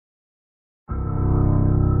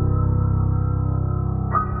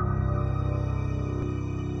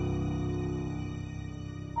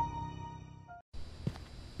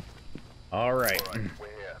All right.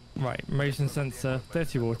 Right, motion sensor,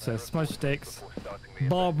 dirty water, smudge sticks.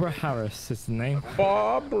 Barbara Harris is the name.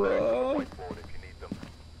 Barbara.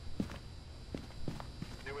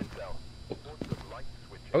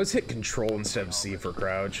 I always hit Control instead of C for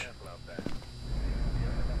crouch.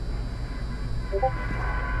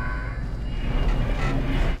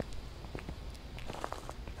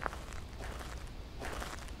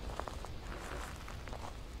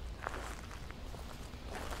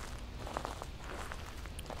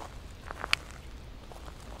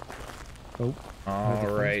 Oh, all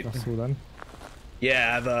right.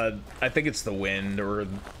 Yeah, I think it's the wind, or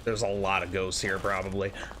there's a lot of ghosts here,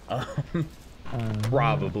 probably.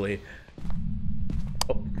 Probably.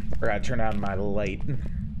 Oh, forgot to turn on my light.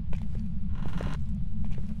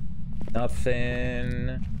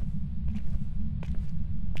 Nothing.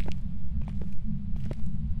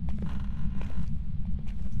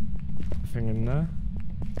 Nothing in there.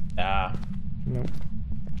 Ah. Nope.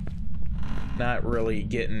 Not really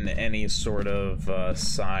getting any sort of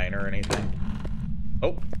sign or anything.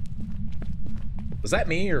 Oh. Was that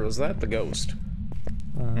me or was that the ghost?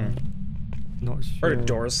 Not sure. Or a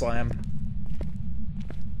door slam?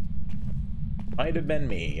 Might have been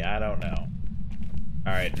me. I don't know.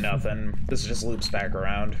 Alright, nothing. This just loops back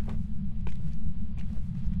around.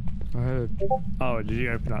 I heard. Oh, did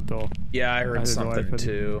you open that door? Yeah, I heard something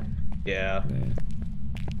too. Yeah.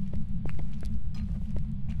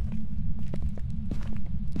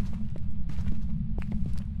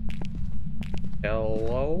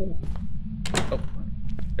 Hello? Oh,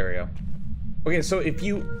 there we go. Okay, so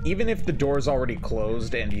even if the door's already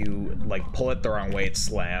closed and you like pull it the wrong way, it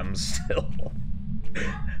slams still.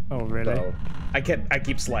 Oh, really? So, I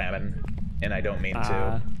keep slamming, and I don't mean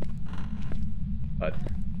to. But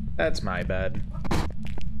that's my bad.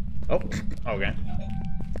 Oh, okay.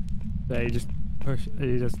 So you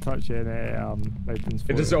just touch it and it opens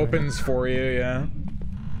for you. It just opens for you, yeah.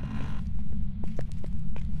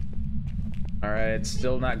 Alright,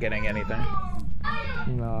 still not getting anything.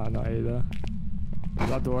 Nah, not either. Is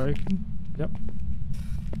that door open? Yep.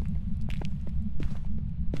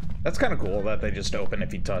 That's kind of cool that they just open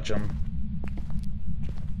if you touch them.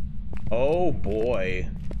 Oh boy.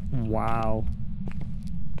 Wow.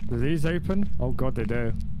 Do these open? Oh god, they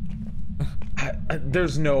do.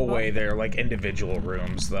 There's no way they're like individual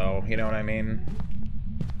rooms, though. You know what I mean?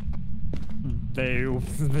 They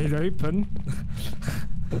open.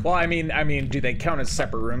 Well, I mean, do they count as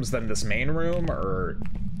separate rooms than this main room, or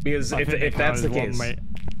because if that's the case, I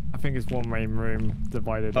think it's one main room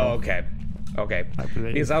divided. Oh, okay, okay.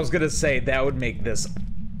 Because I was gonna say that would make this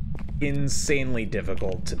insanely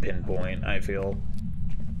difficult to pinpoint. I feel.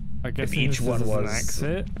 I guess if each one was an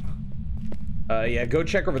exit. Yeah, go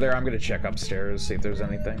check over there. I'm gonna check upstairs, see if there's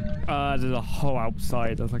anything. There's a hole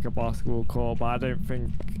outside. There's like a basketball court, but I don't think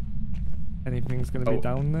anything's gonna be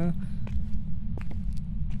down there.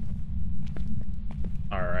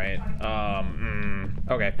 All right.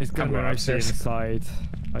 Okay. It's gonna be upstairs inside,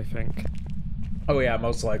 I think. Oh yeah,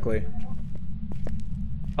 most likely.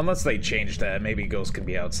 Unless they changed that, maybe ghosts can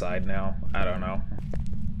be outside now. I don't know.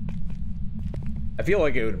 I feel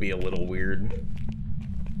like it would be a little weird.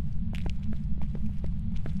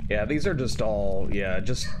 Yeah, these are just all, yeah,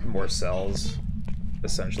 just more cells,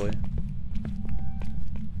 essentially.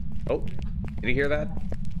 Oh, did you hear that?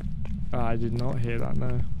 I did not hear that,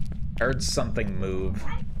 no. I heard something move.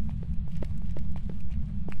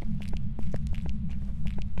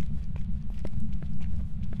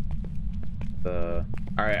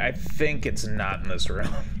 Alright, I think it's not in this room.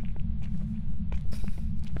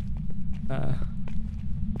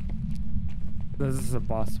 There's a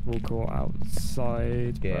basketball court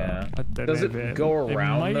outside. Yeah. I don't Does know it go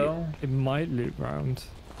around, though? It might loop around.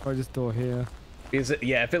 Try this door here. Is it?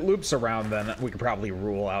 Yeah, if it loops around, then we could probably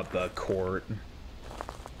rule out the court.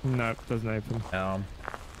 Nope, doesn't open. No.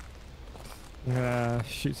 I'm gonna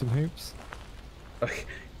shoot some hoops.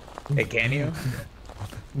 Hey, can you?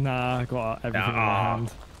 Nah, I got everything in my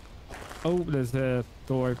hand. Oh, there's a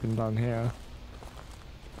door open down here.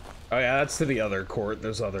 Oh yeah, that's to the other court.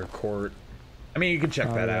 There's other court. I mean, you can check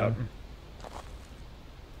that out.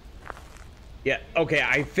 Yeah, okay,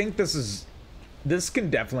 I think this can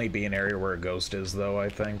definitely be an area where a ghost is, though, I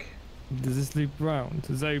think. Does this loop around?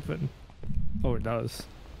 Is it open? Oh, it does.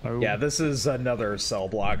 Oh. Yeah, this is another cell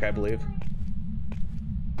block, I believe.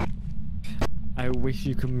 I wish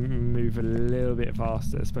you could move a little bit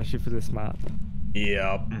faster, especially for this map.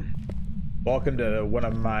 Yep. Welcome to one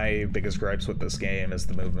of my biggest gripes with this game is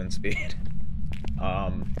the movement speed.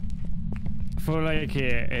 For like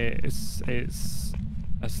here, it's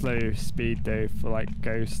a slow speed though for like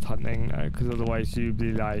ghost hunting, because otherwise you'd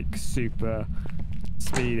be like super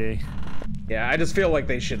speedy. Yeah, I just feel like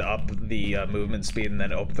they should up the movement speed and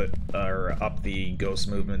then up the ghost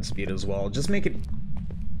movement speed as well. Just make it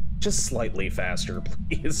just slightly faster,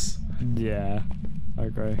 please. Yeah, I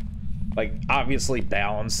agree. Like, obviously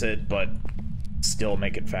balance it, but still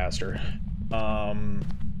make it faster.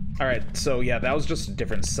 Alright, so yeah, that was just a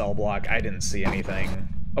different cell block. I didn't see anything.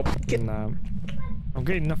 Oh, No. I'm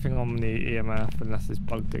getting nothing on the EMF unless it's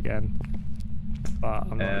bugged again. But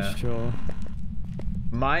I'm not sure.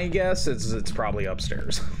 My guess is it's probably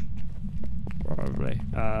upstairs. Probably.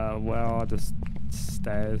 Well, the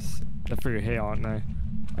stairs. They're through here, aren't they?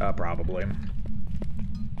 Probably.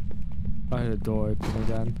 I heard a door open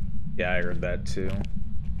again. Yeah, I heard that too.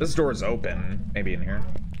 This door is open. Maybe in here.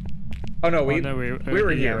 Oh no, we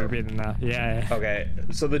were here. We've been in there. Yeah. Okay,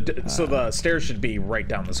 so the stairs should be right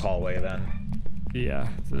down this hallway then. Yeah,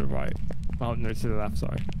 to the right. Oh no, to the left.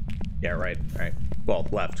 Sorry. Yeah, right. Well,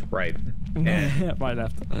 left, right. Right,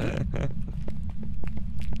 left.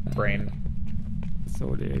 Brain. It's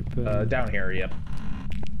already open. Down here. Yep.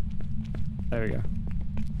 There we go.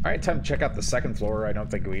 All right, time to check out the second floor. I don't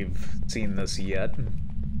think we've seen this yet.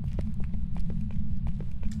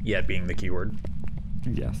 Yet being the keyword.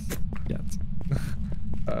 Yes. Yet.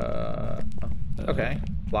 Okay.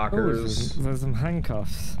 Lockers. Oh, there's some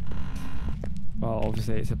handcuffs. Well,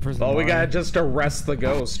 obviously it's a prison. Well, we gotta just arrest the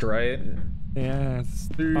ghost, right? Yes.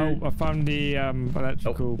 Oh, I found the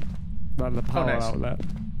electrical, the power outlet.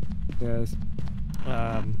 Yes.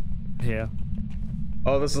 Here.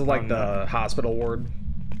 Oh, this is like the hospital ward.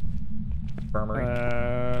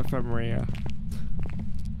 Infirmary. Infirmary, yeah.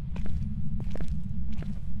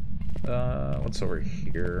 What's over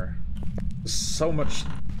here? So much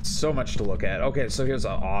to look at. Okay, so here's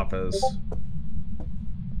an office.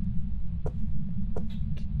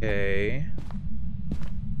 Okay.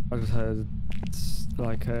 I just heard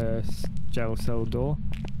like a jail cell door.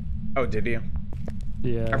 Oh, did you?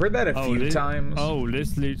 Yeah. I've heard that a few times. Oh,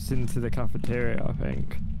 this leads into the cafeteria, I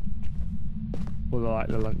think. Or like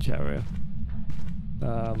the lunch area.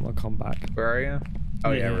 I'll come back. Where are you?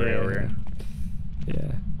 Oh yeah, right over here.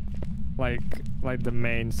 Yeah. Like the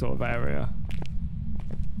main sort of area.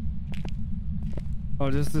 Oh,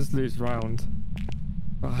 just this loose round.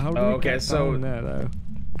 How do we get down there though?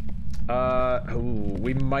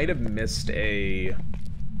 We might have missed a.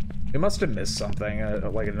 We must have missed something,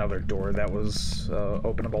 like another door that was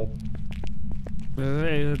openable.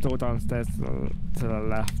 There's a door downstairs to the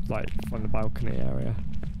left, like from the balcony area.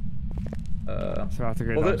 So I have to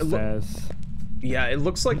go downstairs. Yeah, it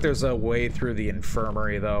looks like there's a way through the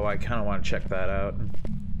infirmary, though. I kind of want to check that out.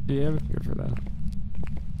 Yeah, we can go for that.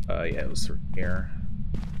 Yeah, it was through here.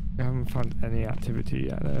 We haven't found any activity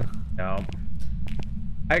yet, though. No.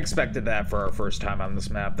 I expected that for our first time on this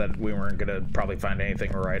map, that we weren't gonna probably find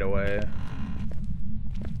anything right away.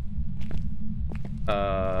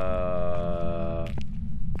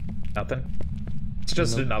 Nothing. It's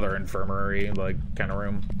just another infirmary, like, kind of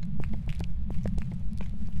room.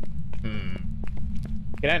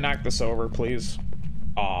 Can I knock this over, please?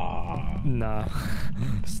 Nah.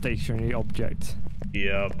 Stationary object.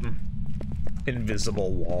 Yep.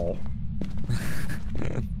 Invisible wall.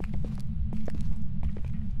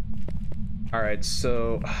 Alright,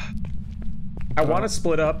 so... I want to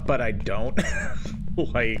split up, but I don't.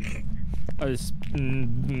 Like...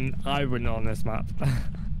 I wouldn't on this map.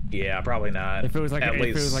 Yeah, probably not. It feels like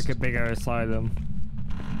it feels like a bigger asylum.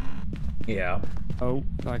 Yeah. Oh,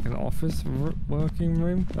 like an office working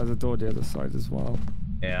room? There's a door the other side as well.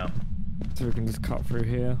 Yeah. So we can just cut through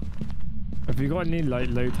here. Have you got any like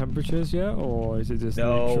low temperatures yet, or is it just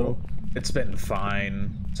neutral? It's been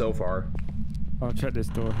fine so far. I'll check this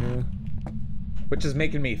door here. Which is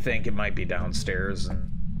making me think it might be downstairs,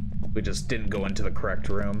 and we just didn't go into the correct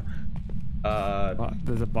room.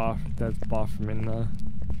 There's a bathroom in there.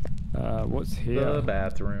 What's here? The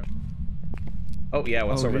bathroom. Oh yeah,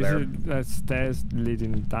 what's over there? There's stairs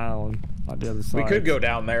leading down at the other side. We could go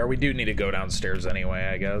down there. We do need to go downstairs anyway,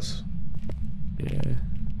 I guess. Yeah.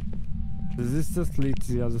 Does this just lead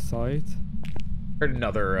to the other side? Heard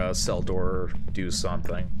another cell door do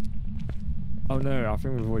something. Oh no, I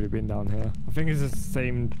think we've already been down here. I think it's the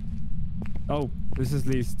same. Oh, this just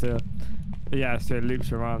leads to. Yeah, so it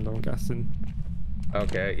loops around, I'm guessing.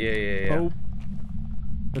 Okay, yeah. Oh.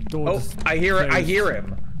 The door. Oh, I hear it. I hear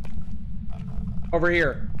him. Over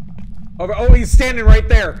here. Over. Oh, he's standing right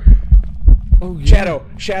there. Oh, yeah.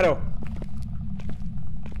 Shadow.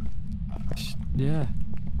 Yeah.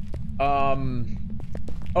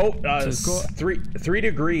 Oh, 3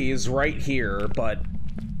 degrees right here, but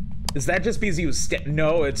Is that just because he was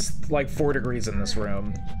no, it's like 4 degrees in this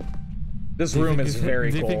room. This room is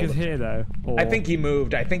very cold. Do you think it's here though? Or... I think he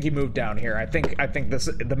moved. I think he moved down here. I think this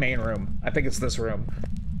the main room. I think it's this room.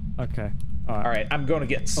 Okay. All right, I'm going to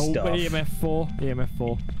get stuff. Oh, EMF 4. EMF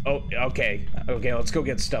 4. Oh, okay. Okay, let's go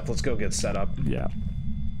get stuff. Let's go get set up. Yeah.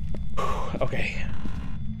 Okay.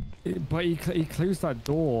 But he closed that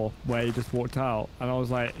door where he just walked out, and I was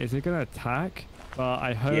like, is he gonna attack? But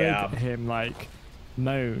I heard him like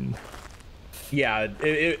moan. Yeah,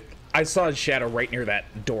 I saw his shadow right near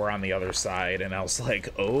that door on the other side, and I was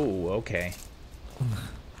like, oh, okay.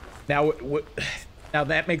 Now, now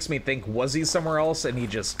that makes me think, was he somewhere else and he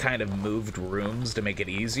just kind of moved rooms to make it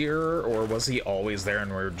easier, or was he always there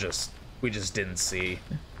and we just didn't see?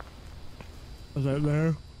 I don't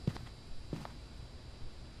know.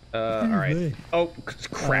 All right. Oh,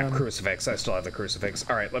 crap, crucifix. I still have the crucifix.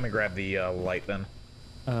 All right, let me grab the light then.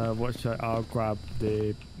 What should I'll grab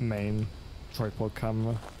the main tripod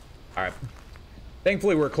camera. All right.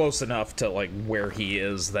 Thankfully, we're close enough to like where he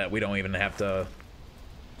is that we don't even have to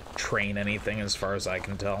train anything, as far as I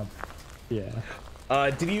can tell. Yeah.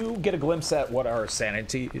 Did you get a glimpse at what our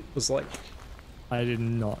sanity was like? I did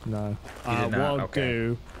not know. What I'll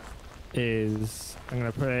do is I'm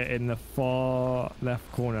gonna put it in the far left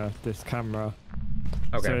corner of this camera.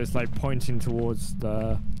 Okay. So it's like pointing towards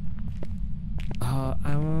the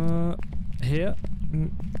here?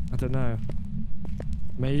 I don't know.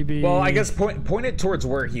 Maybe. Well, I guess point it towards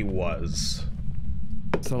where he was.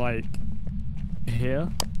 So like here.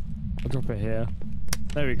 I'll drop it here.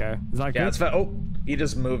 There we go. Is that good? Yeah, it's fine. Oh, he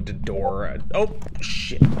just moved a door. Oh,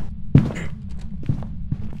 shit.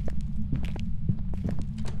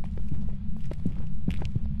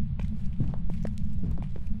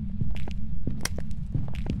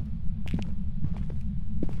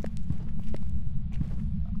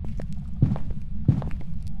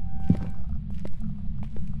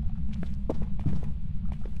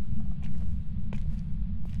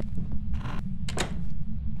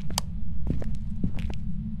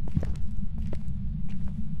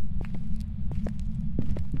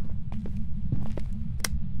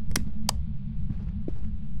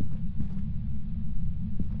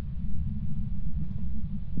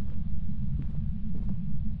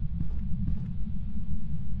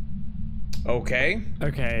 Okay.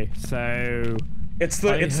 Okay, so it's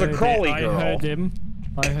the crawly girl.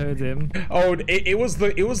 I heard him. Oh, it was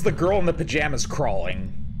the girl in the pajamas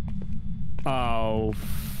crawling. Oh,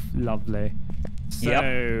 lovely. So, yep.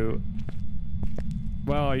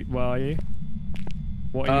 Where are you?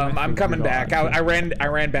 What I'm coming back. I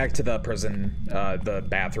ran back to the prison, the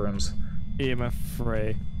bathrooms. EMF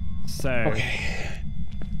 3. So. Okay.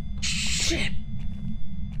 Shit.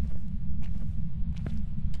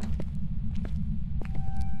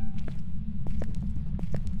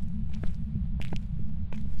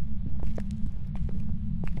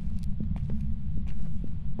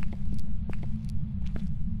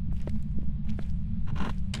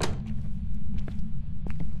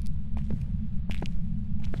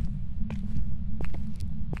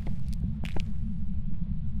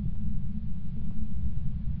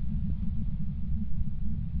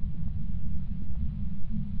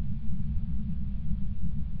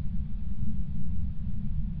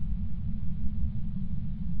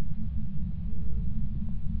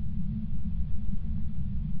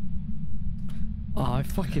 Oh, I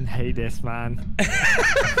fucking hate this, man.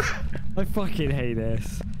 I fucking hate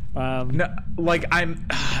this. No, like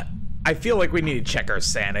I feel like we need to check our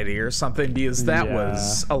sanity or something, because that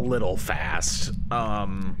was a little fast.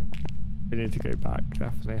 We need to go back,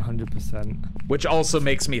 definitely, 100%. Which also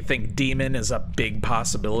makes me think demon is a big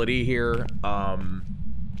possibility here. Right,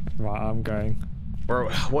 I'm going.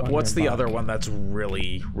 Or what's the other one that's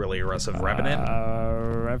really, really aggressive? Revenant?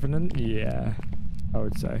 Revenant? Yeah, I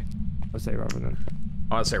would say Revenant.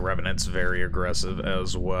 I want to say Revenant's very aggressive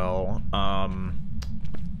as well.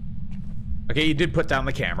 Okay, you did put down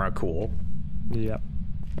the camera. Cool. Yep.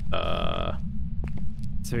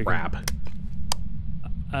 So crap.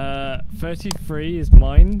 33 is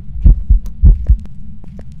mine.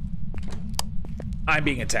 I'm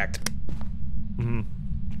being attacked. Mm-hmm.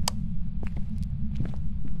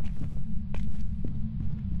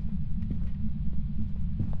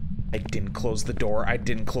 I didn't close the door. I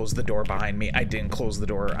didn't close the door behind me. I didn't close the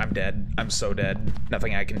door. I'm dead. I'm so dead.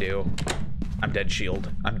 Nothing I can do. I'm dead shield.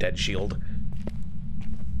 I'm dead shield.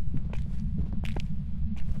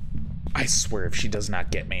 I swear if she does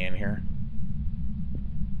not get me in here.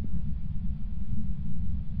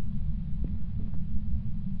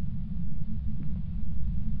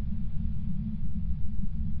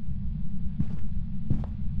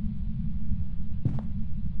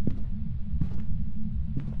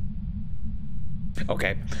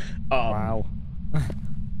 Okay. Wow.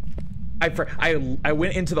 I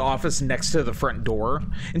went into the office next to the front door,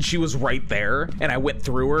 and she was right there, and I went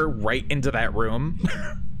through her right into that room.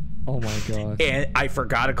 Oh my god. And I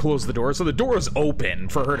forgot to close the door, so the door was open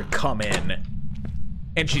for her to come in,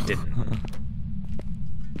 and she didn't.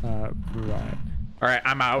 Right. All right,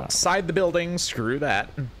 I'm outside the building. Screw that.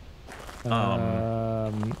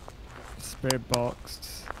 Spirit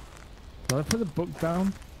box. Did I put the book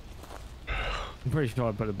down? I'm pretty sure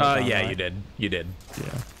I put the book down. Yeah, right? you did. You did.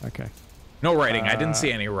 Yeah. Okay. No writing. I didn't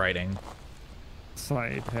see any writing.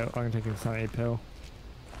 Sanity pill. I'm taking sanity pill.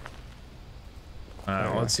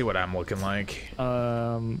 Let's see what I'm looking like.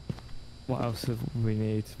 What else do we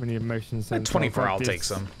need? We need motion sensor. At 24, I'll take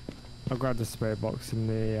some. I'll grab the spirit box and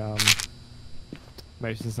the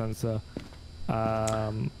motion sensor.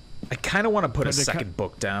 I kind of want to put a second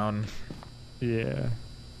book down. Yeah.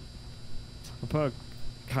 I'll put a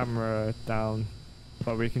camera down,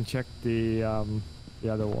 but we can check the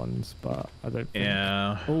other ones, but I don't think...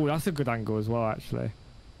 Yeah. Oh, that's a good angle as well, actually.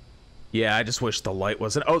 Yeah, I just wish the light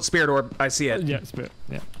wasn't... Oh, spirit orb. I see it. Yeah, spirit.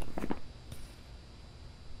 Yeah.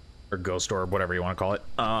 Or ghost orb, whatever you want to call it.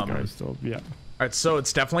 Ghost orb, yeah. Alright, so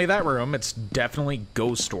it's definitely that room. It's definitely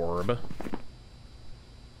ghost orb.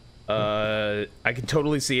 I can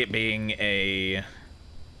totally see it being a...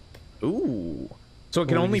 Ooh. So it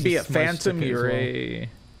can only be a phantom. You're a...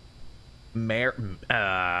 Mare.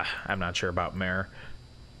 I'm not sure about mare.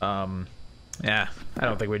 Yeah, I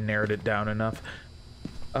don't think we narrowed it down enough.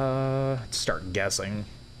 Let's start guessing.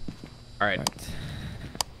 All right.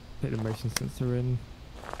 Put the motion sensor in.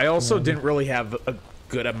 I also didn't really have a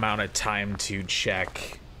good amount of time to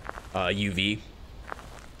check UV.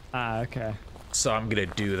 Okay. So I'm gonna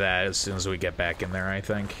do that as soon as we get back in there, I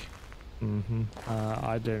think.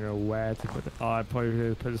 I don't know where to put it. Oh, I probably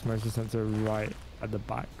should put this motion sensor right at the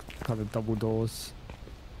back, kind of double doors,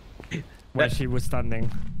 where she was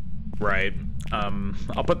standing. Right.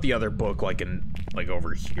 I'll put the other book like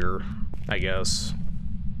over here, I guess.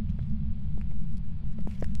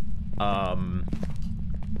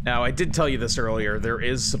 Now I did tell you this earlier. There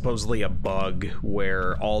is supposedly a bug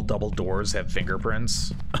where all double doors have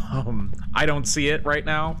fingerprints. I don't see it right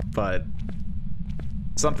now, but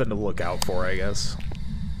something to look out for, I guess.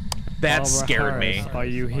 That scared me. Are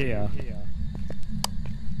you here?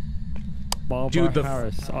 Barbara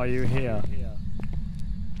Harris, are you here?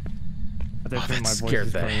 I don't think that my voice scared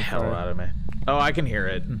is the coming hell through. out of me. Oh, I can hear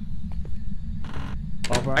it.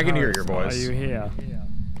 Barbara I can hear Harris, your voice. Are you here?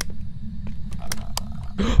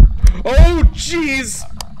 Oh, jeez!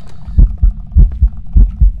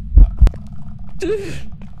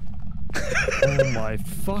 Oh my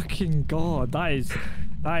fucking god, that is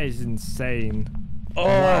insane. Oh.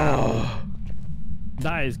 Wow.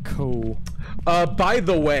 That is cool. By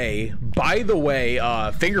the way,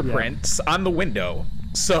 fingerprints on the window.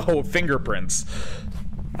 So, fingerprints.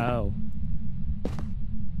 Oh.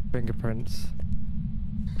 Fingerprints.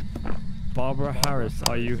 Barbara Harris,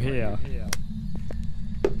 are you here?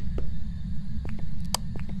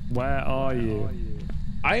 Where are you?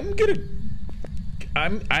 I need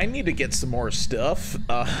to get some more stuff.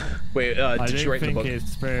 Wait, I did you write the don't book? think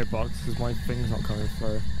it's spirit box because my thing's not coming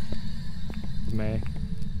through. Me.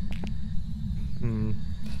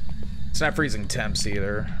 It's not freezing temps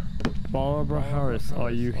either. Barbara Harris,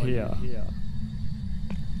 are you here?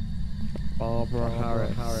 Barbara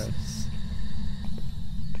Harris.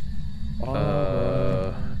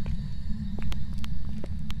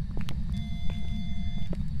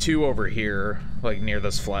 Two over here, like near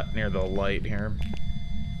this flat, near the light here.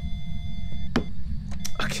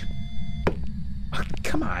 Okay. Oh,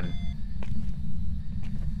 come on.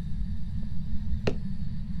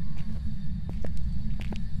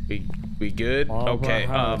 We good? Barbara Okay.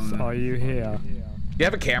 Harris, are you here? Do you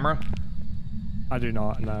have a camera? I do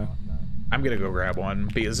not know. I'm gonna go grab one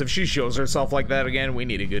because if she shows herself like that again, we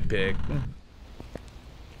need a good pic.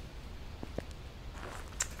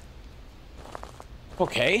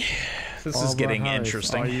 Okay, this is getting Harris,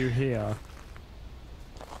 interesting. Are you here?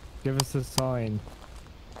 Give us a sign.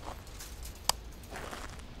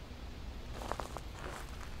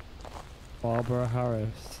 Barbara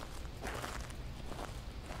Harris.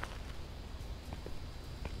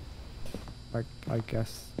 I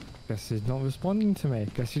guess she's not responding to me.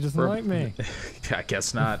 Guess she doesn't like me. I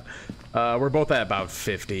guess not. We're both at about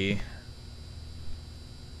 50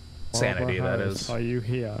 sanity. Barbara That Harris, is. Are you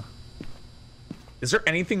here? Is there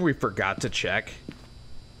anything we forgot to check?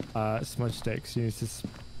 Smudge sticks. You need to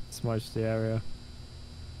smudge the area.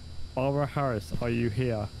 Barbara Harris, are you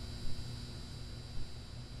here?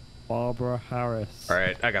 Barbara Harris. All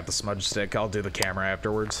right, I got the smudge stick. I'll do the camera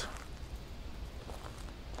afterwards.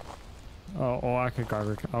 Oh, or I could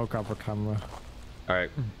I'll grab a camera. All right.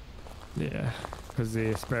 Yeah, because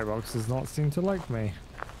the spirit box does not seem to like me.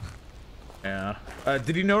 Yeah.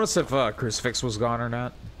 Did you notice if crucifix was gone or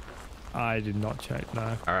not? I did not check, no.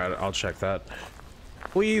 All right, I'll check that.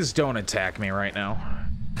 Please don't attack me right now.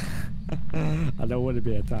 I don't want to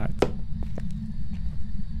be attacked.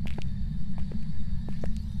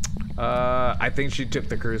 I think she took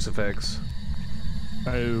the crucifix.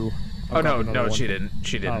 Oh. Oh no, she didn't.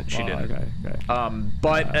 She didn't. She didn't. Okay.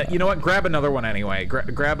 But you know what? Grab another one anyway.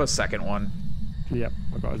 Grab a second one. Yep,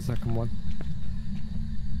 I got a second one.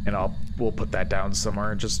 And we'll put that down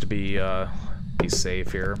somewhere just to be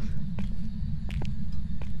safe here.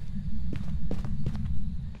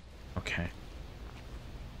 Okay.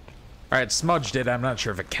 All right, smudged it. I'm not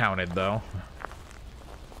sure if it counted though.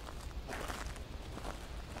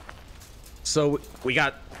 So we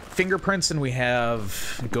got fingerprints and we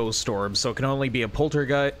have ghost orbs, so it can only be a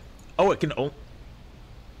poltergeist. Oh, it can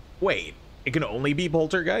wait, it can only be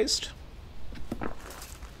poltergeist?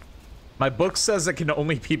 My book says it can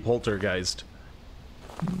only be poltergeist.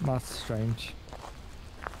 That's strange.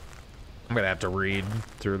 I'm gonna have to read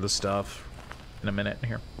through the stuff in a minute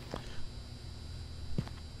here.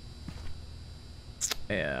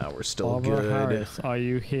 Yeah, we're still Barbara good. Harris, are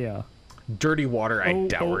you here? Dirty water, I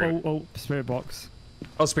doubt it. Oh, spirit box.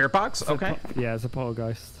 Oh, spirit box? Okay. Yeah, it's a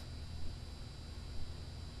poltergeist.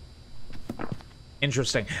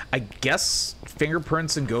 Interesting. I guess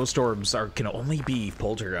fingerprints and ghost orbs can only be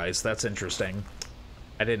poltergeist. That's interesting.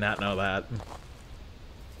 I did not know that.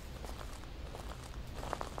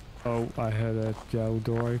 Oh, I heard a jail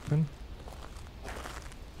door open.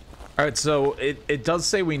 Alright, so it does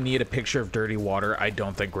say we need a picture of dirty water. I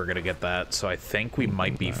don't think we're gonna get that, so I think we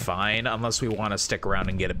might be fine, unless we want to stick around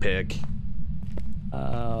and get a pic.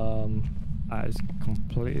 That is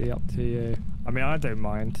completely up to you. I mean, I don't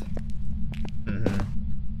mind.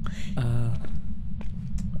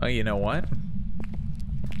 Oh, you know what?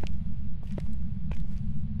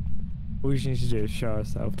 All you need to do is show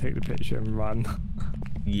yourself, take the picture, and run.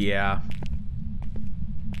 Yeah.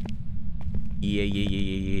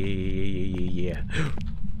 Yeah.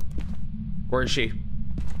 Where is she?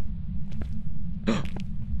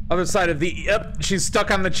 Other side of the... Yep, she's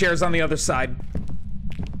stuck on the chairs on the other side.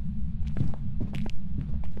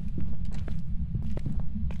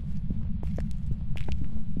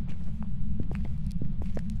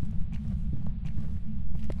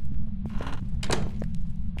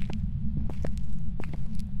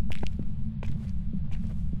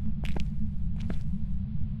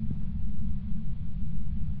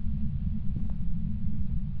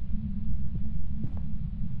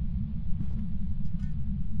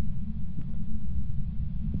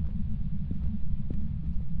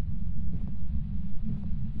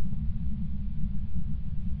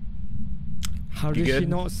 How did she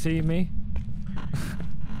not see me?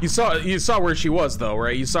 You saw where she was though,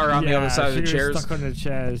 right? You saw her on the other side of the chairs. Stuck on the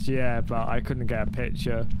chairs, yeah, but I couldn't get a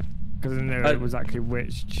picture because I knew it was actually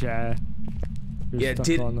which chair. Yeah,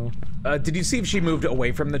 did you see if she moved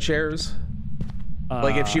away from the chairs?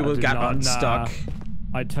 Like if she got unstuck?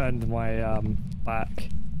 I turned my back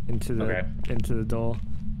into the door.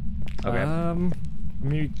 Okay. I mean,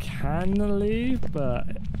 you can leave, but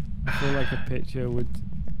I feel like a picture would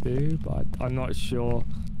do, but I'm not sure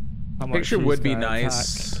how much. Picture would be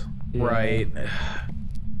nice, yeah. Right?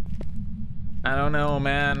 I don't know,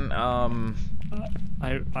 man.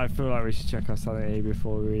 I feel like we should check our sanity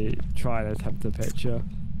before we try and attempt a picture.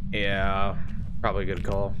 Yeah, probably a good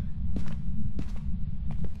call.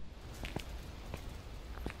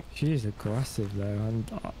 She's aggressive though,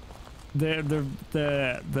 and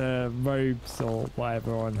the robes or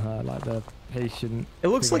whatever on her, like the patient. It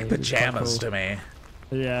looks like pajamas to me.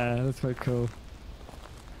 Yeah, that's quite cool.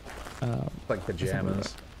 Like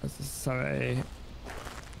pajamas. That's a sanity.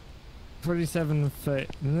 27 foot.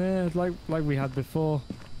 Yeah, like we had before.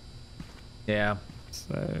 Yeah.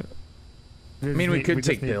 So. I mean, we could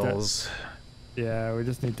take pills. Yeah, we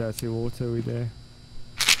just need dirty water. We do.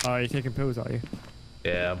 Oh, you're taking pills, are you?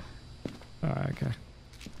 Yeah. Alright, okay.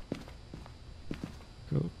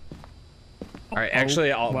 Cool. Alright, actually,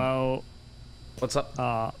 Well. What's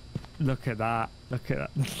up? Look at that. Look at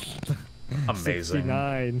that. Amazing.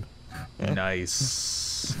 69.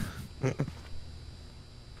 Nice.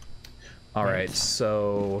 Alright,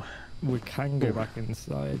 so... We can go back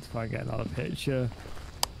inside if I get another picture.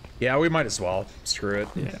 Yeah, we might as well. Screw it.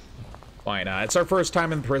 Yeah. Why not? It's our first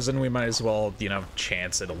time in prison. We might as well, you know,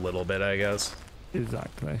 chance it a little bit, I guess.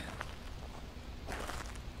 Exactly.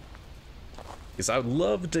 Because I would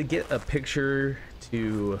love to get a picture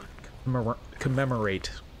to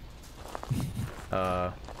commemorate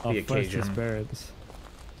Our the first occasion. experience.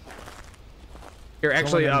 Here,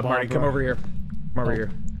 actually, Marty, come over here. Come over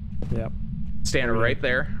here. Yep. Stand right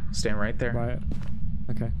there. Stand right there. Right.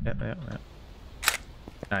 Okay. Yep.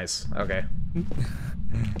 Nice. Okay.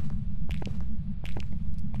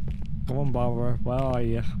 Come on, Barbara. Where are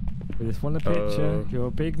you? We just want a picture. You're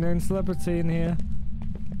a big known celebrity in here.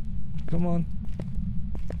 Come on.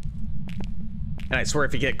 And I swear,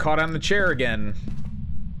 if you get caught on the chair again,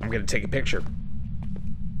 I'm gonna take a picture.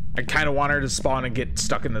 I kind of want her to spawn and get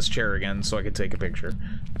stuck in this chair again so I could take a picture.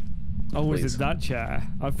 Oh, Please. was it that chair?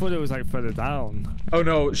 I thought it was like further down. Oh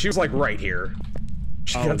no, she was like right here.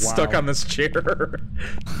 She got stuck on this chair.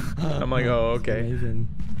 I'm like, oh, okay. Amazing.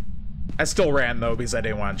 I still ran though because I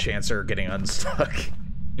didn't want to chance her getting unstuck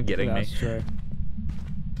and getting me. That's true.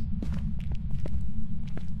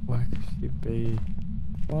 Where could she be?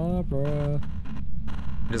 Barbara.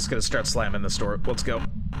 I'm just gonna start slamming this door. Let's go.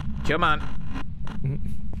 Come on.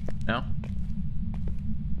 No?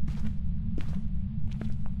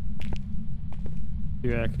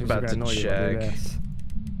 Yeah, About to check.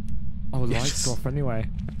 Oh, the lights off anyway.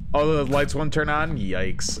 Oh, the lights won't turn on?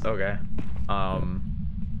 Yikes. Okay.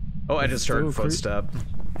 Oh, I just heard a footstep.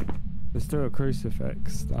 There's still a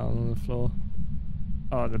crucifix down on the floor.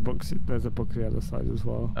 Oh, there's a book on the other side as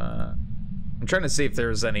well. I'm trying to see if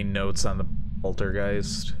there's any notes on the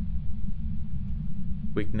poltergeist.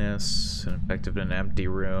 Weakness, ineffective in an empty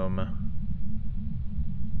room.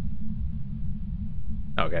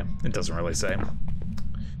 Okay, it doesn't really say.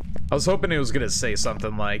 I was hoping it was gonna say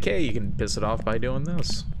something like, hey, you can piss it off by doing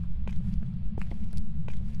this.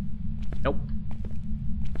 Nope.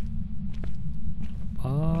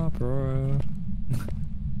 Barbara.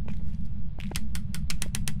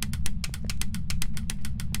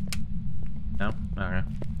 No? Okay.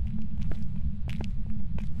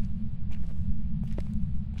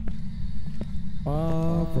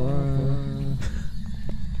 Barbara.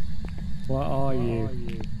 Where are you?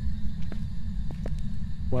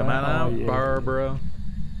 Where Come on are out, you? Barbara.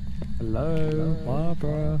 Hello,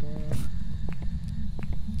 Barbara.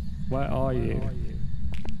 Where are you?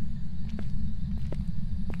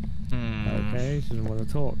 Okay, she doesn't want to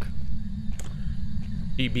talk.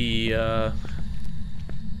 She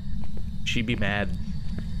be mad.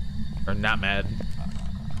 Or not mad.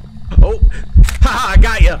 Oh! Haha,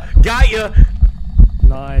 got ya! Got ya!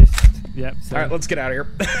 Nice. Yep. Alright, let's get out of here.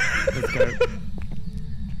 Let's go.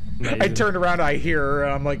 I turned around, I hear her,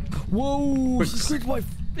 and I'm like, whoa! She squeaked my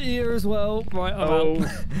ear as well. Right, I'm out.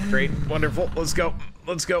 Great, wonderful. Let's go.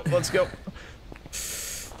 Let's go. Let's go.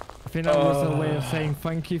 I think that was a way of saying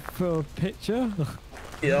thank you for a picture.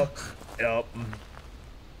 Yep. Yep.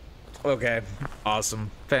 Okay.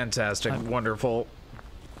 Awesome. Fantastic. Wonderful.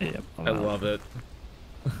 Yep. I love it.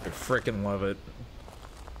 I freaking love it.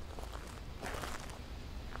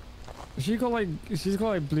 She's got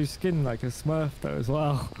like blue skin like a Smurf though as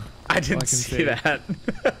well. I didn't see that.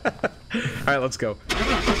 All right, let's go.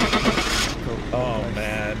 Cool. Oh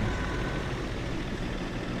man.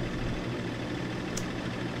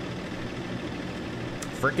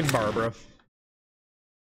 Freaking Barbara.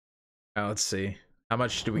 Now let's see. How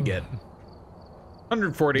much do we get?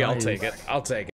 140. Nice. I'll take it. I'll take it.